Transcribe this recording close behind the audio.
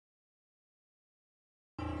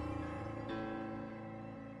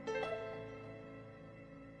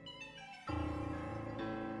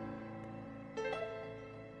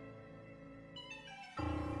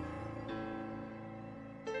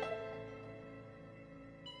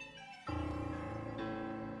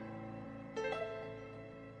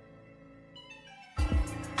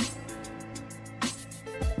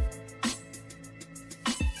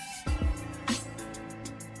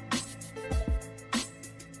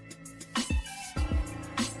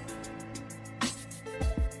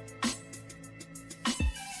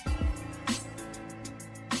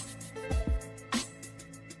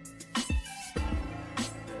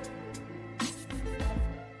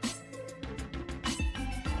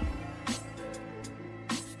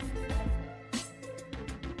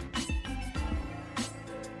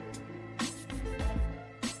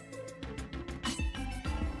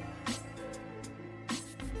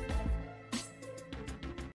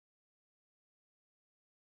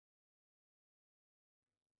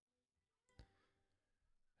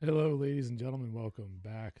Hello, ladies and gentlemen. Welcome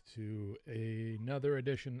back to another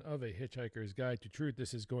edition of A Hitchhiker's Guide to Truth.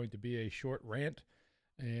 This is going to be a short rant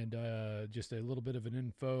and just a little bit of an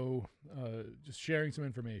info, just sharing some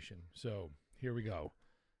information. So here we go.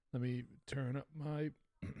 Let me turn up my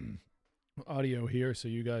audio here so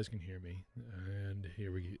you guys can hear me. And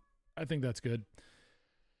here we go. I think that's good.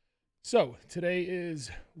 So today is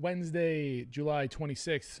Wednesday, July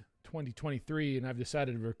 26th. 2023, and I've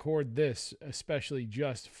decided to record this especially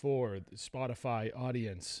just for the Spotify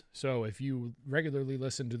audience. So if you regularly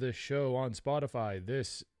listen to this show on Spotify,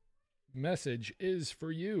 this message is for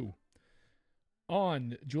you.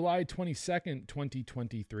 On July 22nd,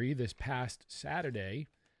 2023, this past Saturday,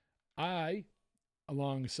 I,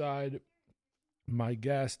 alongside my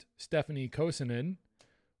guest Stephanie Kosinen,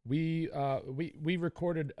 we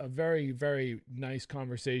recorded a very, very nice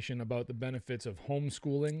conversation about the benefits of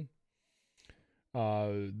homeschooling,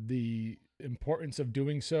 the importance of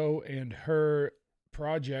doing so, and her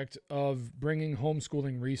project of bringing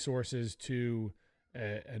homeschooling resources to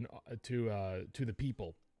the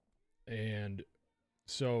people. And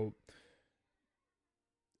so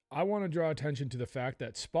I want to draw attention to the fact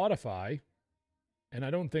that Spotify, and I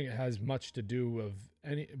don't think it has much to do with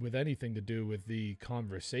anything to do with the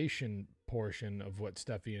conversation portion of what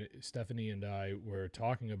Stephanie and I were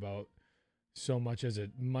talking about, so much as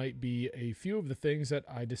it might be a few of the things that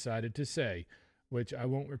I decided to say, which I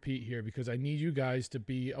won't repeat here because I need you guys to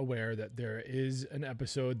be aware that there is an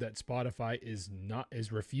episode that Spotify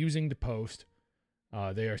is refusing to post.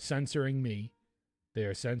 They are censoring me. They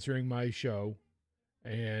are censoring my show.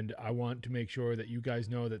 And I want to make sure that you guys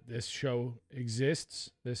know that this show exists.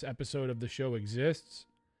 This episode of the show exists.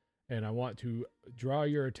 And I want to draw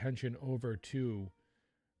your attention over to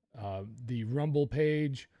the Rumble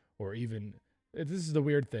page, or even, this is the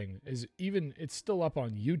weird thing, is even it's still up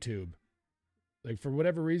on YouTube. Like, for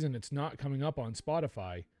whatever reason, it's not coming up on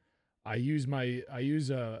Spotify. I use the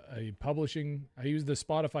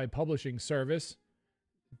Spotify publishing service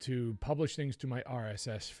to publish things to my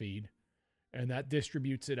RSS feed. And that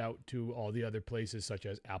distributes it out to all the other places, such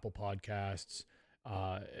as Apple Podcasts,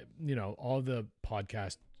 all the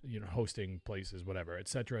podcast, hosting places, whatever, et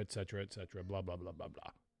cetera, blah, blah, blah, blah,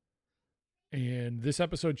 blah. And this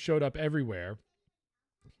episode showed up everywhere,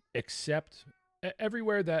 except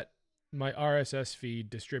everywhere that my RSS feed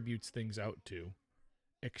distributes things out to,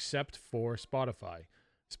 except for Spotify.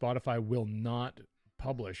 Spotify will not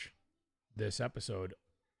publish this episode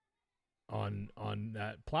on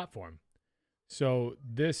that platform. So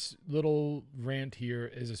this little rant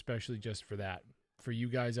here is especially just for that. For you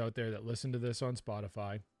guys out there that listen to this on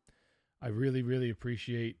Spotify, I really, really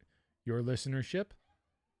appreciate your listenership.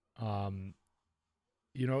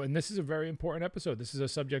 And this is a very important episode. This is a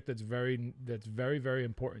subject that's very, very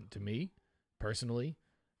important to me personally.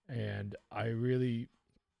 And I really,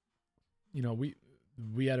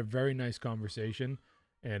 we had a very nice conversation,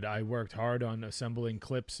 and I worked hard on assembling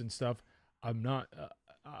clips and stuff. I'm not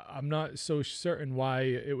so certain why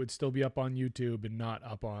it would still be up on YouTube and not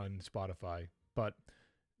up on Spotify. But,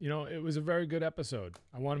 it was a very good episode.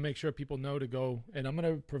 I want to make sure people know to go, and I'm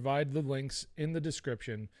going to provide the links in the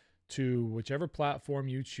description to whichever platform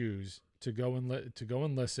you choose to go and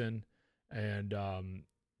listen. And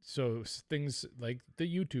so things like the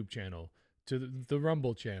YouTube channel, to the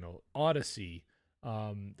Rumble channel, Odyssey.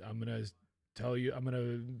 I'm going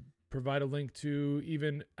to provide a link to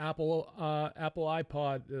even Apple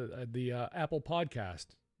iPod, the Apple Podcast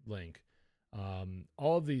link.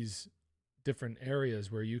 All of these different areas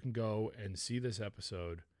where you can go and see this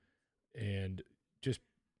episode. And just,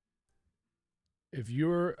 if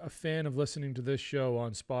you're a fan of listening to this show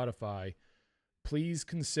on Spotify, please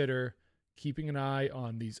consider keeping an eye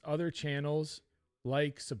on these other channels.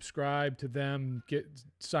 Subscribe to them,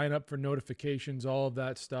 sign up for notifications, all of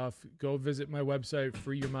that stuff. Go visit my website,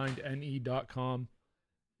 freeyourmindne.com,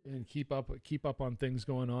 and keep up on things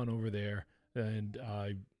going on over there. And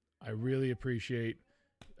I really appreciate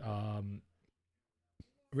all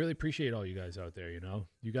you guys out there.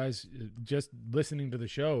 You guys, just listening to the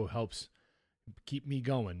show helps keep me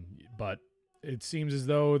going. But it seems as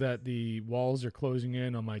though that the walls are closing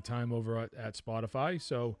in on my time over at Spotify.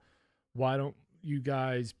 So why don't you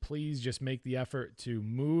guys please just make the effort to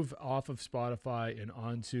move off of Spotify and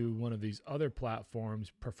onto one of these other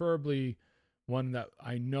platforms, preferably one that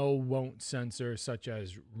I know won't censor, such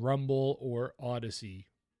as Rumble or Odyssey,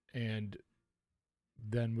 and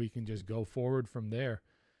then we can just go forward from there.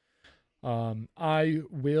 I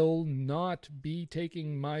will not be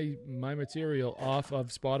taking my material off of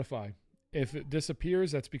Spotify. If it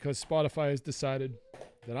disappears, that's because Spotify has decided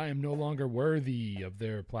that I am no longer worthy of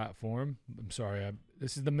their platform. I'm sorry.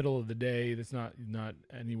 This is the middle of the day. That's not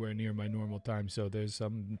anywhere near my normal time, so there's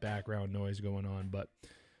some background noise going on. But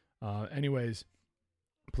anyways,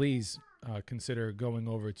 please consider going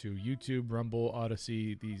over to YouTube, Rumble,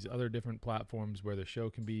 Odyssey, these other different platforms where the show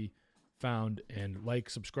can be found, and like,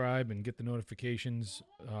 subscribe, and get the notifications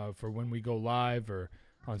for when we go live or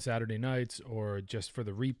on Saturday nights or just for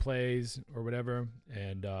the replays or whatever.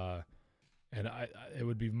 And it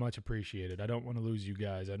would be much appreciated. I don't want to lose you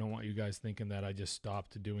guys. I don't want you guys thinking that I just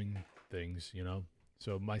stopped doing things, you know?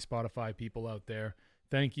 So my Spotify people out there,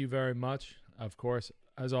 thank you very much. Of course,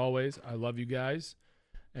 as always, I love you guys,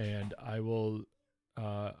 and I will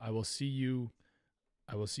see you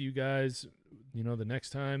guys, you know, the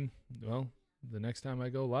next time I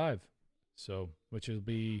go live. So, which will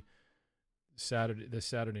be this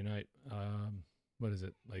Saturday night. What is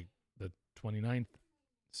it? Like the 29th.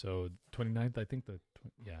 So 29th, I think let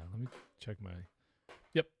me check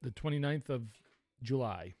the 29th of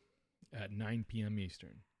July at 9 p.m.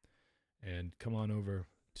 Eastern. And come on over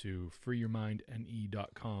to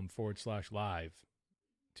freeyourmindne.com/live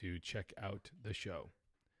to check out the show.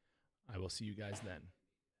 I will see you guys then.